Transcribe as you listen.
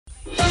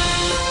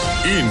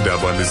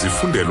Iindaba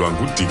nezifundelwa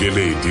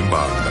nguDikeledi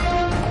Mbanga.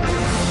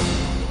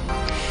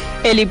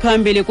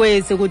 Eliphambili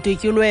kwezi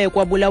kudutyulwe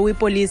kwabulawa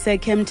ipolisa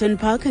eKempton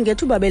Park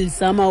ngethuba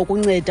belizama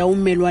ukunceda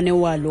umelwane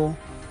walo.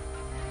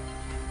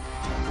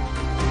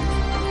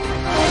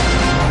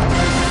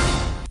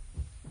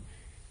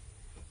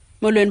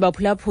 Molweni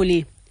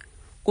baphulaphuli.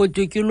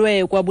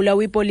 Kudutyulwe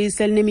kwabulawa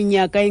ipolisa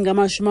elineminyaka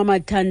engamashumi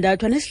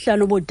amathandathu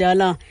anesihlanu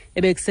ubudala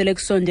ebekusele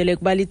kusondele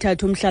ukuba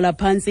lithathe umhlala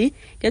phantsi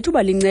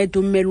ngethuba linceda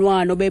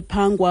umelwane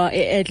obephangwa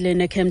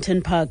eEdleen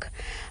eKempton Park.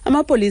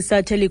 Amapolisa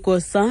athe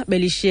ligosa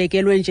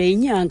belishiyekelwe nje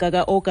inyanga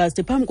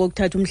kaAugust phambi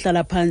kokuthatha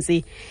umhlala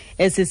phantsi.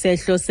 Esi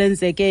sehlo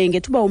senzeke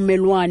ngethuba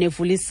umelwane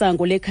evula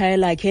isango lekhaya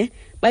lakhe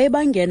baye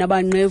bangena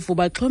abanqevu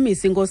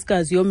baxhomisa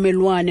inkosikazi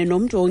yomelwane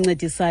nomntu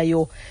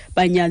oncedisayo.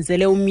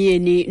 Banyanzele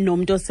umyeni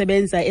nomntu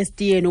osebenza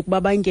esitiyeni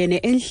ukuba bangene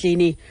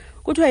endlini.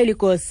 Kuthiwa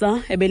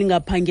iligosa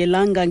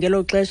ebelingaphangelanga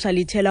ngelo xesha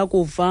lithela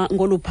kuva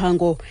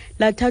ngoluphango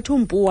lathatha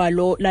umpu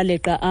walo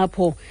laleqa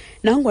apho.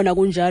 Nangona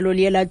kunjalo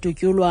liye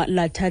ladutyulwa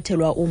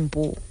lathathelwa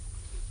umpu.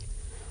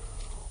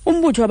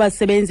 Umbutho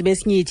wabasebenzi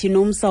besinyithi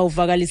nomsa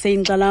uvakalise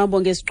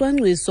inkxalabo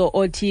ngesicwangciso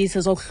othi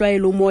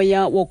sezokuhlwayela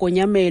umoya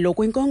wokonyamelo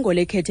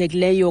kwinkongolo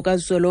ekhethekileyo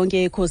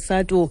kazwelonke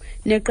eKosatu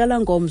neqala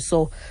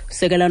ngomso.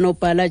 Usekela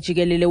nobhala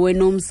jikelele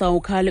wenomsa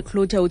uKhale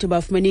Klute uthi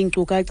bafumene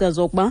iinkcukacha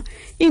zokuba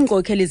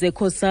iinkokheli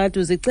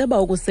zeKosatu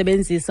ziceba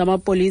ukusebenzisa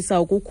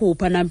amapolisa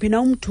ukukhupha namphi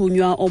na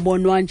umthunywa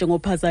obonwa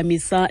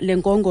njengophazamisa le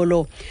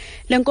nkongolo.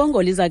 Le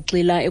nkongolo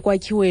izaxila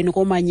ekwakhiweni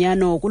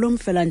komanyano kulo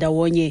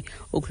mfelandawonye.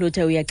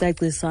 uKlute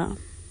uyacacisa.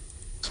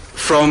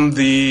 From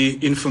the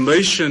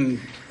information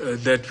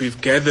that we've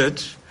gathered,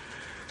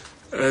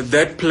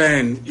 that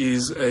plan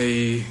is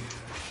a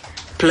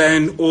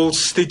plan all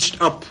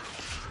stitched up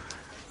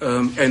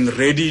and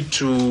ready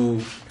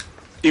to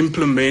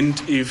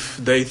implement if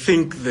they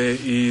think there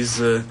is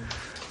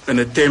an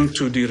attempt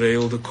to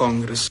derail the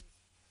Congress.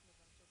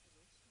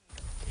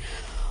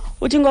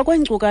 Uthi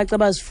ngokweenkcukacha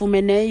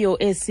abazifumeneyo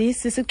esi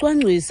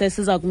sisicwangciso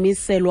esiza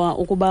kumiselwa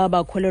ukuba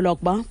bakholelwa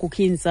ukuba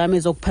kukho iinzame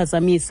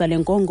zokuphazamisa le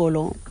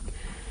nkongolo.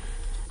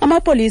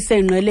 Amapolisa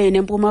engqeleni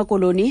eMpuma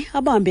Koloni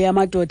abambe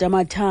amadoda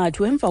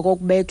amathathu emva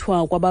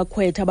kokubethwa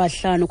kwabakhwetha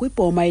abahlanu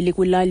kwibhoma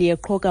elikwilali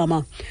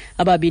yeQhokama.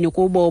 Ababini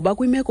kubo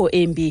bakwimeko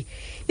embi.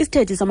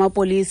 Isithethi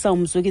samapolisa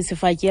umzuki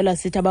sifatyela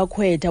sithi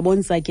abakhwetha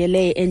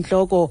bonzakele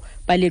entloko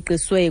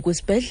baliqiswe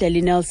kwisibhedlele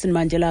iNelson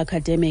Mandela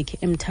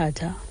Academic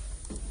eMthatha.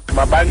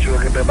 Babanjwe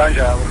ke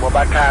bebanja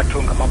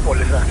bobathathu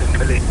ngamapolisa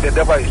asenxeleni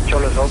bebekwa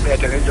izitsholo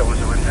zophethe ngenjongo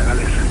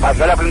zokwenzakalisa.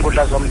 Bavela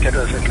kwinkundla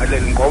zomthetho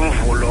zasenxeleni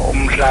ngomvulo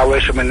umhla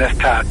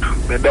we-13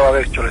 bebekwa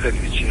kwizitsholo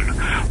sezitshilo.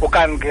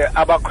 Ukanti ke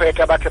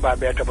abakhwetha bathe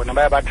babetha bona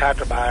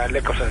bayabathatha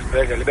baleqiswa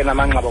esibhedlele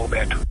benamanxeba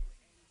okubetha.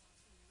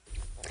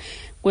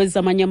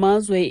 Kwezamanye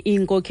amazwe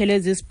iinkokheli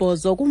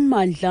ezisibhozo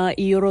kummandla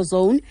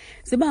i-Eurozone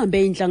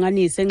zibambe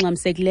intlanganiso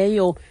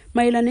engxamisekileyo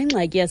mayelana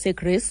nengxaki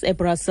yaseGreece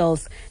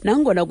eBrussels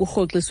nangona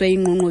kurhoxiswe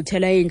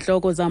ingqungquthela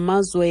yeentloko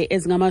zamazwe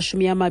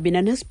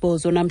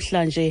ezingama-28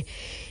 namhlanje.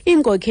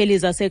 Iinkokheli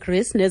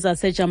zaseGreece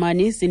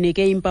nezaseJamani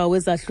zinike iimpawu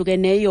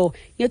ezahlukeneyo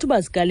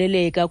ngethuba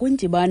zigaleleka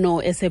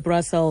kwindibano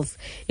eseBrussels.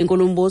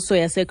 Inkulumbuso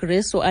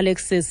yaseGreece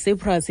uAlexis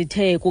Tsipras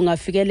ithe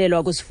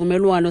kungafikelelwa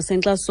kwisivumelwano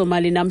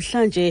senkxaso-mali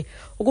namhlanje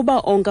ukuba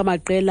onke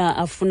amaqela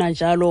afuna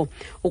njalo.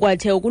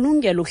 Ukwathe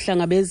ukulungela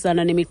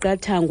ukuhlangabezana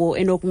nemiqathango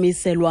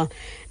enokumiselwa.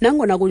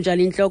 Nangona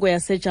kunjalo intloko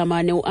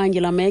yaseJamani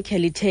uAngela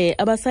Merkel ithe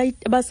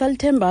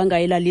abasalithembanga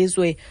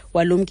elalizwe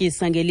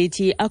walumkisa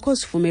ngelithi akho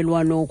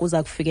sivumelwano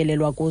kuza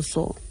kufikelelwa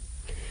kuso.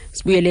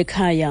 Sibuyele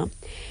ekhaya.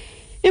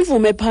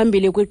 Imvume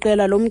phambili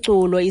kwiqela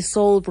lomculo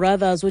iSoul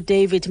Brothers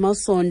uDavid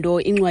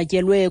Masondo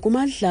ingcwatyelwe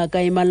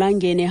kumadlaka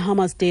emalangeni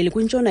eHammersdale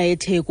kwintshona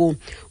yeTheku.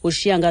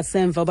 Ushiya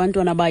ngasemva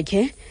abantwana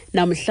bakhe.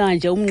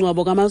 Namhlanje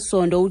umngcwabo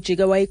kaMasondo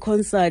ujike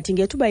wayikonsathi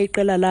ngethuba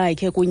iqela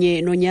lakhe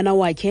kunye nonyana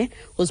wakhe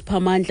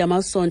uSiphamandla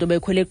Masondo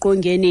bekhwele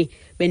eqongeni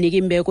benika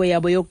imbeko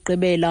yabo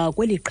yokugqibela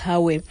kweli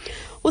qhawe.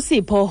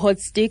 Usipho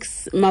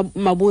Hotsticks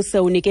Mabuse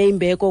unike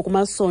imbeko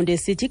kuMasondo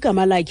esithi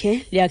igama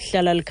lakhe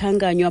liyakuhlala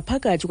likhankanywa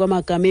phakathi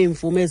kwamagama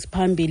emvume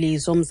eziphambili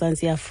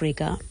zoMzantsi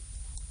Afrika.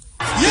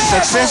 The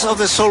success of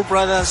the Soul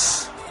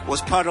Brothers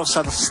was part of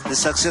the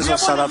success of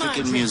South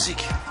African music.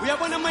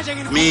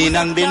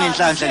 Mina ngibene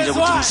inhlanhla nje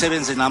ukuthi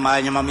ngisebenze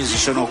namanye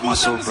ama-musician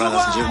okuma-Soul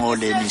Brothers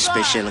njengolemi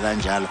special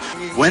kanjalo.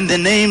 When the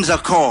names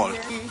are called,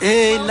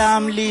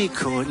 elam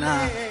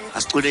likhona,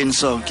 asiculeni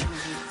sonke.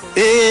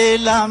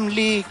 Elam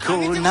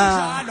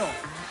likhona,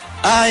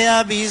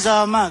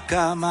 ayabiza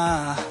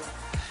amagama,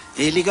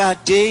 elika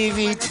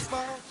David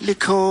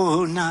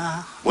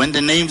likhona. When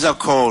the names are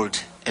called,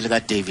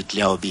 elika David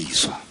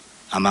liyawabizwa.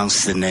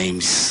 Amongst the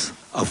names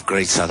of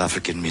great South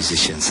African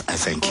musicians, I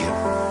thank you.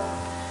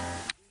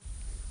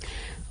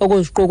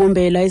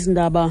 Okuziqukumbela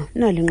izindaba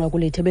nalinqaku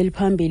lethu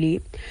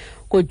beliphambili.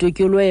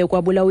 Kudutyulwe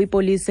kwabulawa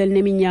ipolisa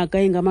elineminyaka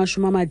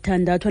engamashumi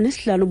amathandathu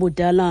anesihlanu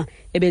ubudala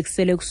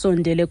ebekusele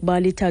kusondele ukuba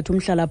lithathe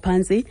umhlala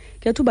phantsi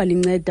ngethuba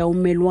linceda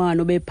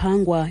umelwane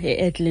obephangwa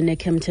eEdleen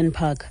eKempton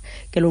Park.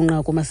 Ngelo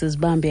nqaku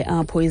masizibambe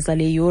apho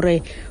izale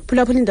yure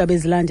phulaphula iindaba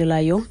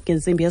ezilandelayo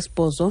ngentsimbi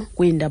yesibhozo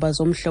kwiindaba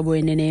zomhlobo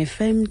wenene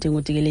FM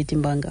ndingudikeledi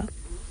Mbanga.